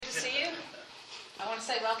to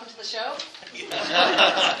say welcome to the show?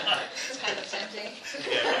 It's kind of tempting to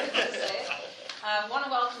say. I want to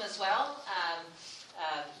welcome as well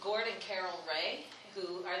Gord and Carol Ray,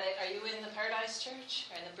 who are you in the Paradise Church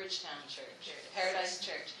or in the Bridgetown Church? Paradise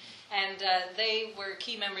Church. And they were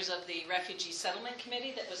key members of the Refugee Settlement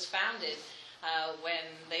Committee that was founded when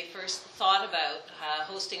they first thought about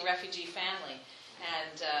hosting a refugee family.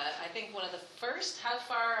 And I think one of the first, how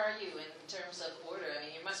far are you in terms of order? I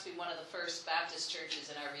mean, you must be one of the first Baptist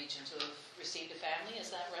churches in our region to have received a family,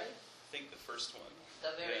 is that right? I think the first one.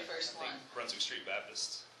 The very first one. Brunswick Street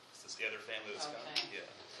Baptist. That's the other family that's come. Yeah.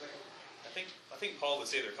 Great. I think Paul would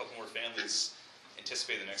say there are a couple more families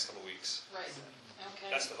anticipated in the next couple of weeks. Right.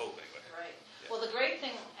 Okay. That's the hope, anyway. Right. Yeah. Well, the great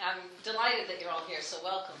thing, I'm delighted that you're all here, so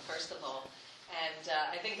welcome, first of all. And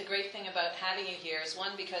I think the great thing about having you here is,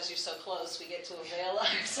 one, because you're so close, we get to avail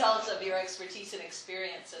ourselves of your expertise and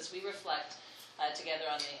experience as we reflect together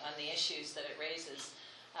on the issues that it raises.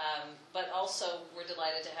 But also, we're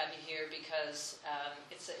delighted to have you here because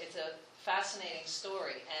it's a fascinating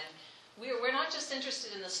story. And we're not just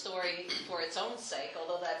interested in the story for its own sake,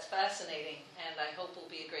 although that's fascinating, and I hope will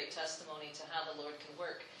be a great testimony to how the Lord can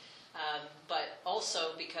work. But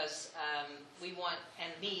also because we want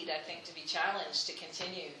and need, I think, to be challenged to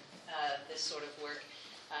continue this sort of work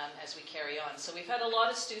as we carry on. So we've had a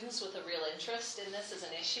lot of students with a real interest in this as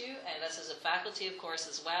an issue, and us as a faculty, of course,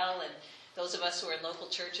 as well. And those of us who are in local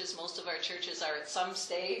churches, most of our churches are at some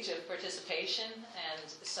stage of participation, and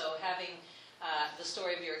so having the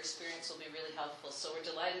story of your experience will be really helpful. So we're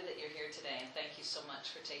delighted that you're here today, and thank you so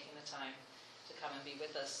much for taking the time to come and be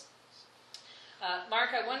with us.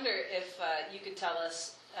 Mark, I wonder if you could tell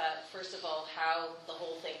us, first of all, how the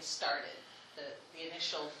whole thing started, the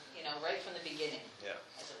initial, right from the beginning,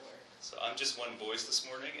 as it were. So I'm just one voice this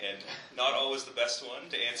morning, and not always the best one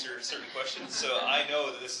to answer certain questions. So I know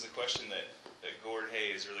that this is a question that Gord Hay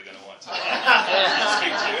is really going to want to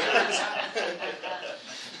speak to.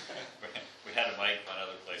 We had a mic one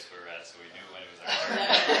other place we were at, so we knew when it was our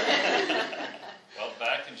turn. Well,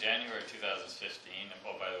 back in January 2015, and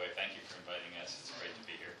by the way, thank you for inviting us. It's great to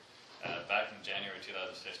be here. Back in January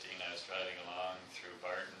 2015, I was driving along through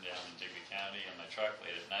Barton down in Digby County in my truck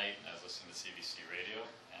late at night, and I was listening to CBC radio,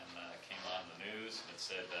 and came on the news, and it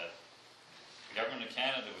said that the government of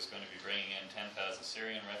Canada was going to be bringing in 10,000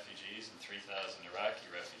 Syrian refugees and 3,000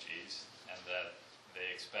 Iraqi refugees, and that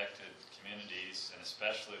they expected communities, and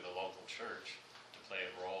especially the local church, to play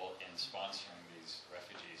a role in sponsoring these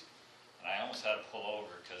refugees. And I almost had to pull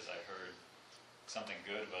over because I heard something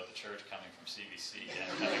good about the church coming from CBC and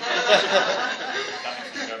coming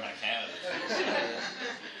from the government of Canada.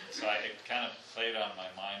 So it kind of played on my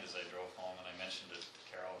mind as I drove home, and I mentioned it to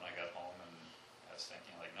Carol when I got home, and I was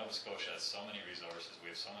thinking, like, Nova Scotia has so many resources. We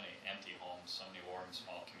have so many empty homes, so many warm,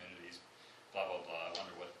 small communities, blah, blah, blah. I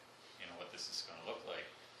wonder what this is going to look like.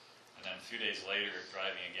 And then a few days later,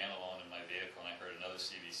 driving again alone in my vehicle, and I heard another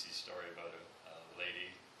CBC story about a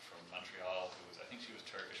lady from Montreal who was, I think she was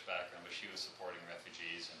Turkish background, but she was supporting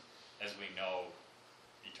refugees. And as we know,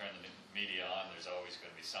 you turn the media on, there's always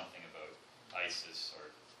going to be something about ISIS or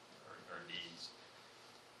needs.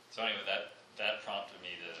 So anyway, that prompted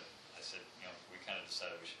me to, I said, we kind of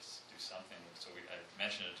decided we should do something. So I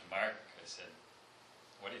mentioned it to Mark. I said,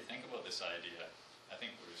 what do you think about this idea? I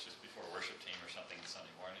think it was just before worship team or something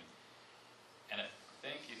Sunday morning. And I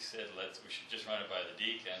think he said, we should just run it by the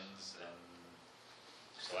deacons. And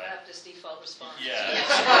so Baptist default response. Yeah.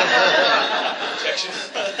 Protection.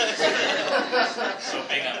 So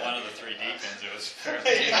being on one of the three deacons, it was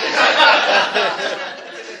fairly.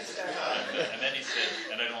 And then he said,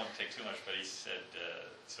 and I don't want to take too much, but he said,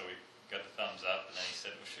 so we got the thumbs up, and then he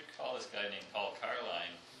said, we should call this guy named Paul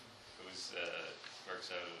Carline, who works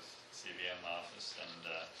out of CVM office, and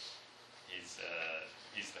he's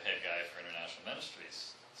the head guy for International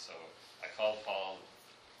Ministries. So I called Paul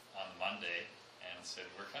on Monday and said,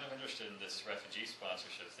 we're kind of interested in this refugee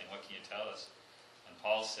sponsorship thing. What can you tell us? And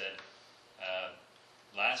Paul said,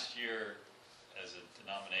 last year, as a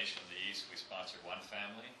denomination in the East, we sponsored one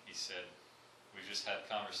family. He said, we've just had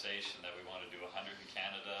conversation that we want to do 100 in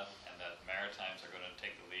Canada, and that Maritimes are going to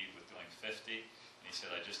take the lead with doing 50. And he said,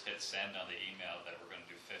 I just hit send on the email that we're going to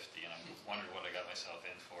do 50, and I wondered what I got myself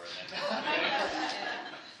in for. And then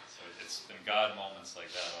so it's been God moments like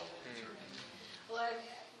that all over the church. Well,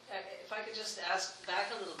 if I could just ask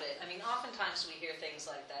back a little bit, I mean, oftentimes we hear things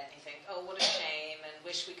like that, and you think, oh, what a shame, and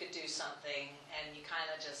wish we could do something, and you kind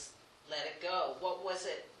of just let it go. What was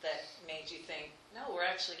it that made you think, no, we're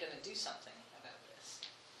actually going to do something about this?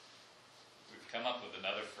 We've come up with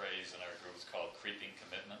another phrase in our group. It's called creeping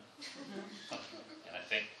commitment. And I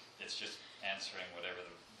think it's just answering whatever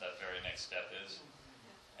that very next step is.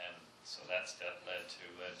 that step led to,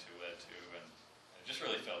 and I just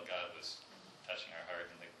really felt God was touching our heart,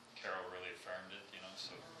 and the Carol really affirmed it,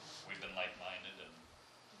 so we've been like-minded.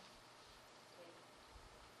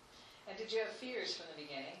 And did you have fears from the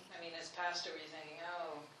beginning? I mean, as pastor, were you thinking,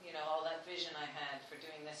 all that vision I had for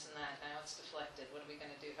doing this and that, now it's deflected. What are we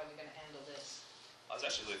going to do? How are we going to handle this? I was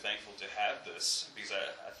actually really thankful to have this, because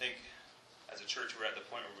I think as a church we're at the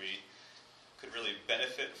point where we could really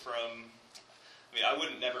benefit from. I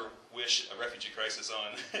wouldn't never wish a refugee crisis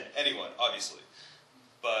on anyone, obviously.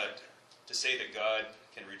 But to say that God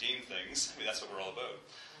can redeem things, that's what we're all about.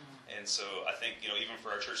 And so I think, even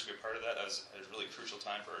for our church to be a part of that, that was a really crucial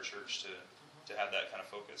time for our church to have that kind of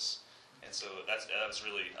focus. And so that was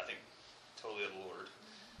really, I think, totally of the Lord.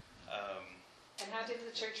 And how did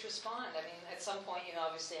the church respond? At some point you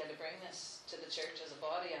obviously had to bring this to the church as a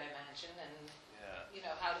body, I imagine. And,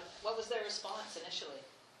 what was their response initially?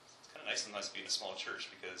 It's kind of nice sometimes to be in a small church,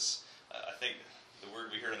 because I think the word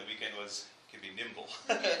we heard on the weekend was, could be nimble.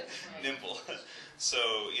 Nimble.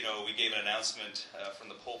 So, we gave an announcement from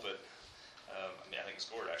the pulpit. I think it was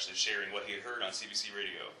Gord actually sharing what he had heard on CBC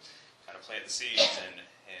radio, kind of plant the seeds, and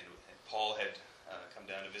Paul had come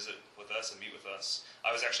down to visit with us and meet with us.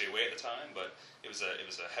 I was actually away at the time, but it was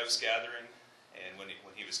a house gathering, and when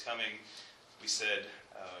he was coming, we said,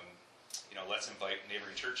 let's invite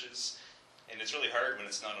neighboring churches. And it's really hard when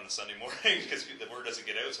it's not on a Sunday morning, because the word doesn't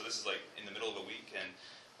get out. So this is like in the middle of a week, and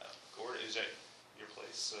Gord, is that your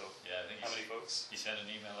place? So yeah, I think how many folks? He sent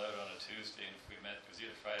an email out on a Tuesday, and if we met, it was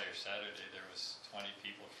either Friday or Saturday, there was 20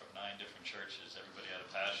 people from 9 different churches. Everybody had a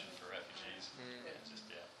passion for refugees.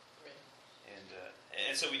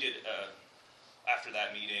 And so we did, after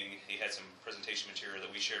that meeting, he had some presentation material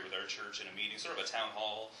that we shared with our church in a meeting, sort of a town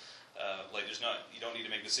hall. You don't need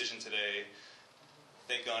to make a decision today.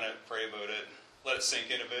 Think on it, pray about it, let it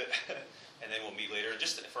sink in a bit, and then we'll meet later.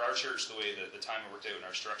 Just for our church, the way the time worked out in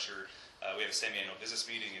our structure, we have a semi-annual business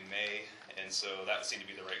meeting in May, and so that seemed to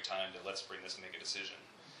be the right time to let's bring this and make a decision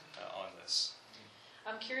on this.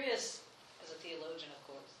 I'm curious, as a theologian, of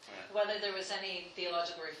course, whether there was any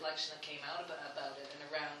theological reflection that came out about it, and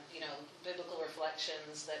around, biblical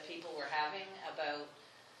reflections that people were having about,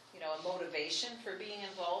 a motivation for being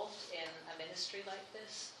involved in a ministry like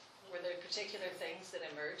this. Were there particular things that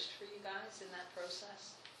emerged for you guys in that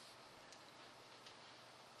process?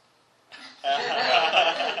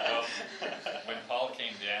 Well, when Paul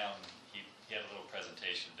came down, he had a little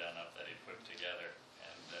presentation done up that he put together,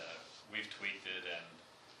 and we've tweaked it, and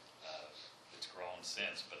it's grown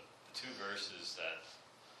since. But the two passages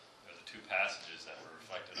that were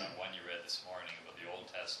reflected on, one you read this morning about the Old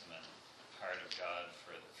Testament heart of God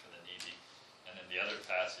for the needy, and then the other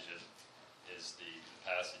passage is the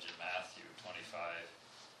passage in Matthew 25,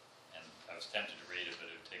 and I was tempted to read it, but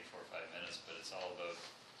it would take 4 or 5 minutes, but it's all about,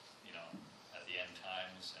 at the end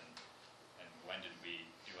times, and when did we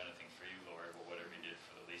do anything for you, Lord? Well, whatever you did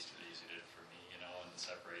for the least of these, you did for me, and the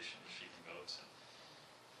separation of sheep and goats,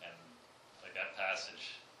 and like that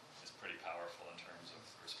passage is pretty powerful in terms of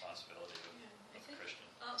the responsibility of a Christian.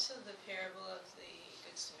 Also the parable of the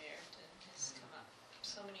Good Samaritan has come up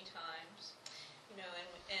so many times,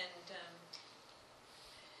 and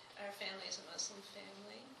our family is a Muslim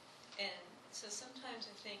family, and so sometimes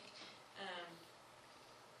I think,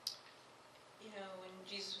 when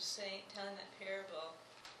Jesus was telling that parable,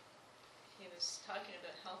 he was talking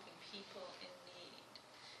about helping people in need.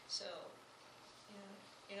 So,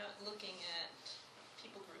 you're not looking at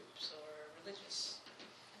people groups or religious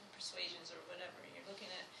persuasions or whatever. You're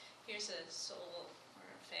looking at, here's a soul or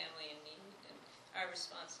a family in need, and our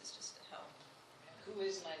response is just to help. Who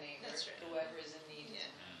is my neighbor? That's right. Whoever is in need. Yeah.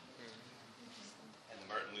 And the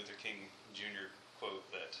Martin Luther King Jr. quote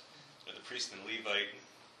that the priest and Levite,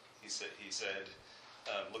 he said,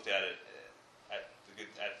 looked at it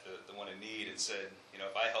at the one in need and said,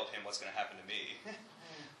 if I help him, what's going to happen to me?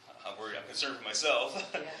 I'm worried. I'm concerned for myself,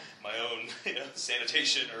 my own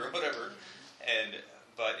sanitation or whatever.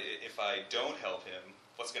 But if I don't help him,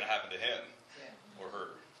 what's going to happen to him or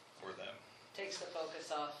her or them? Takes the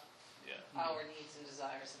focus off our needs and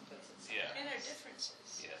desires and puts it and our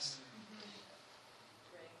differences. Yes.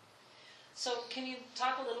 Great. So can you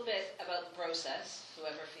talk a little bit about the process,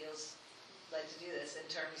 whoever feels led to do this, in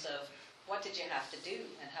terms of what did you have to do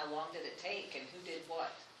and how long did it take and who did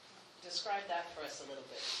what? Describe that for us a little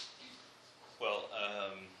bit. Well,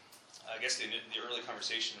 I guess the early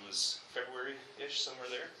conversation was February-ish, somewhere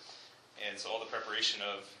there. And so all the preparation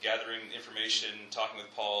of gathering information, talking with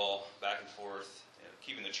Paul, back and forth,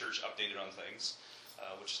 keeping the church updated on things,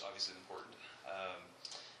 which is obviously important.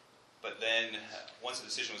 But then, once the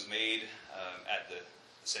decision was made at the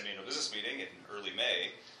semi-annual business meeting in early May,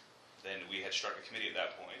 then we had struck a committee at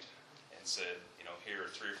that point and said, here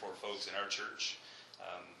are 3 or 4 folks in our church,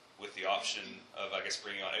 with the option of, I guess,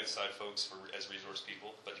 bringing on outside folks as resource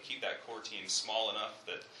people, but to keep that core team small enough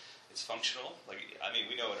that it's functional. We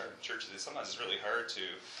know in our churches sometimes it's really hard to,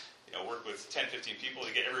 work with 10, 15 people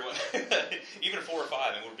to get everyone, even 4 or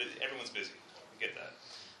 5, and everyone's busy. We get that.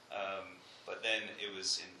 But then it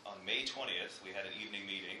was on May 20th, we had an evening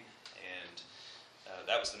meeting, and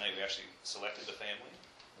that was the night we actually selected the family.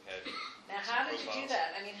 Now, how did you do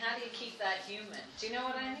that? How do you keep that human? Do you know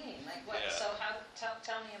what I mean? Yeah. So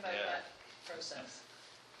tell me about that process.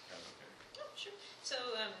 Oh, sure. So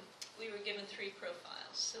we were given 3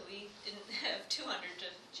 profiles, so we didn't have 200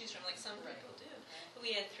 to choose from like some people do. But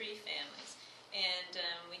we had 3 families, and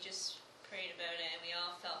we just prayed about it, and we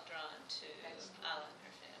all felt drawn to Ala and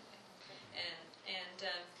her family. Okay. And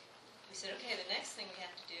we said, okay, the next thing we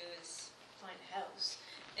have to do is find a house.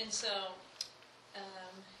 And so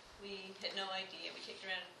we had no idea. We kicked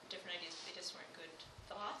around different ideas, but they just weren't good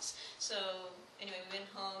thoughts. So anyway, we went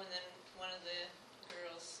home, and then one of the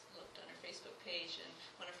girls looked on her Facebook page, and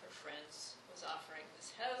one of her friends was offering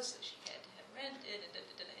this house that she had to have rented, and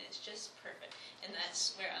it's just perfect. And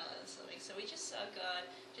that's where Ala is living. So we just saw God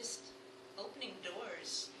just opening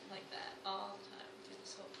doors like that all the time through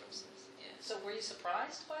this whole process. Yeah. So were you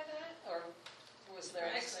surprised by that, or was there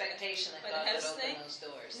an expectation that By God the would house open thing? those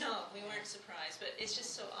doors? No, we weren't surprised, but it's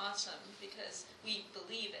just so awesome because we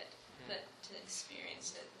believe it, but to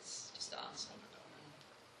experience it is just awesome.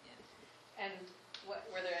 Yeah. And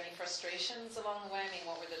were there any frustrations along the way?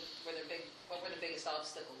 What were the biggest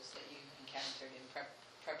obstacles that you encountered in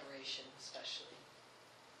preparation, especially?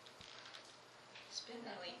 It's been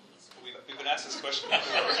really easy. We've been asked this question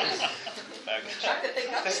before. I'm trying to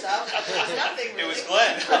think up stuff. There's nothing really. It was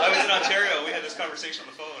Glenn. I was in Ontario. We had this conversation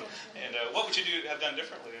on the phone. And what would you have done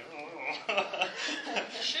differently? I don't know. There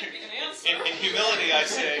should be an answer. In humility, I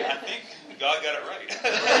say, I think God got it right.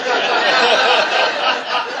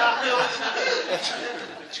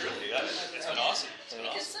 Truly, it's been awesome.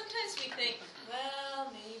 Because sometimes we think,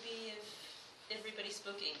 well, maybe if everybody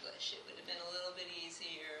spoke English, it would have been a little bit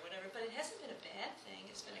easier or whatever. But it hasn't been a bad thing.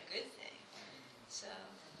 It's been a good thing. So,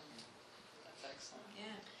 That's excellent.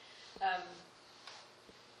 yeah.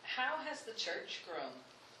 How has the church grown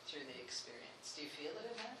through the experience? Do you feel that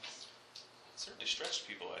it has? It certainly stretched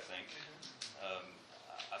people, I think.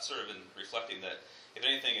 I've sort of been reflecting that, if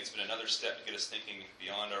anything, it's been another step to get us thinking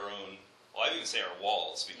beyond our own, well, I would even say our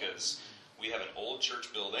walls, because we have an old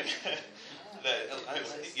church building.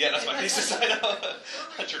 That's my thesis, I know.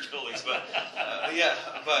 Not church buildings, but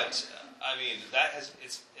it's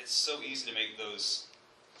so easy to make those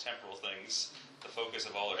temporal things the focus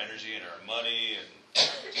of all our energy and our money and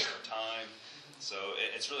our time. So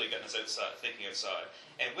it's really gotten us thinking outside.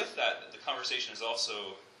 And with that, the conversation has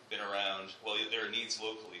also been around, well, there are needs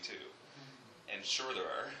locally too. And sure there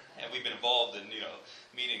are. And we've been involved in,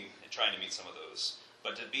 meeting and trying to meet some of those.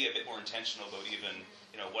 But to be a bit more intentional about even,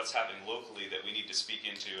 what's happening locally that we need to speak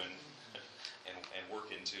into and work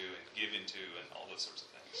into and give into and all those sorts of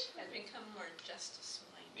things. And become more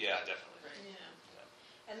justice-minded. Yeah, definitely. Yeah.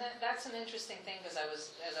 And that's an interesting thing, because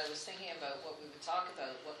as I was thinking about what we would talk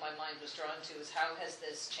about, what my mind was drawn to is how has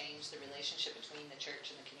this changed the relationship between the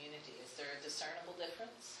church and the community? Is there a discernible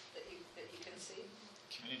difference that you can see?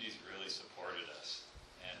 Community's really supported us,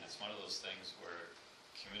 and it's one of those things where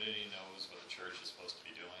community knows what the church is supposed to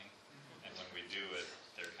be doing, and when we do it,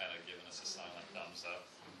 they're kind of giving us a silent thumbs up.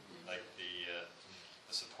 Like the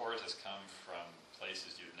support has come from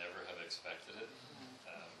places you'd never have expected it.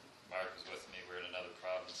 Mark was with me. We were in another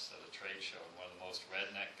province at a trade show, and one of the most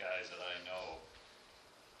redneck guys that I know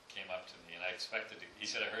came up to me, and I expected to, he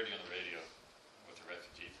said, I heard you on the radio with the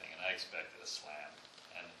refugee thing, and I expected a slam.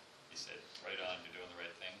 And he said, right on, you're doing the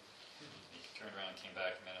right thing. And he turned around and came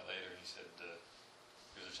back a minute later, and he said,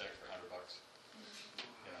 here's a check for $100.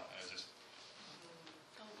 And it was just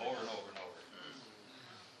over and over and over.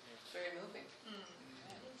 It's very moving.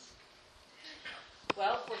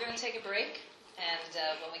 Well, we're going to take a break. And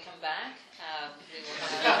when we come back, we will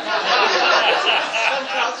have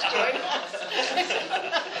someone else join us.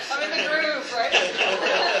 I'm in the groove, right?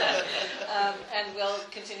 And we'll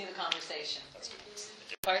continue the conversation.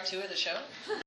 Part 2 of the show.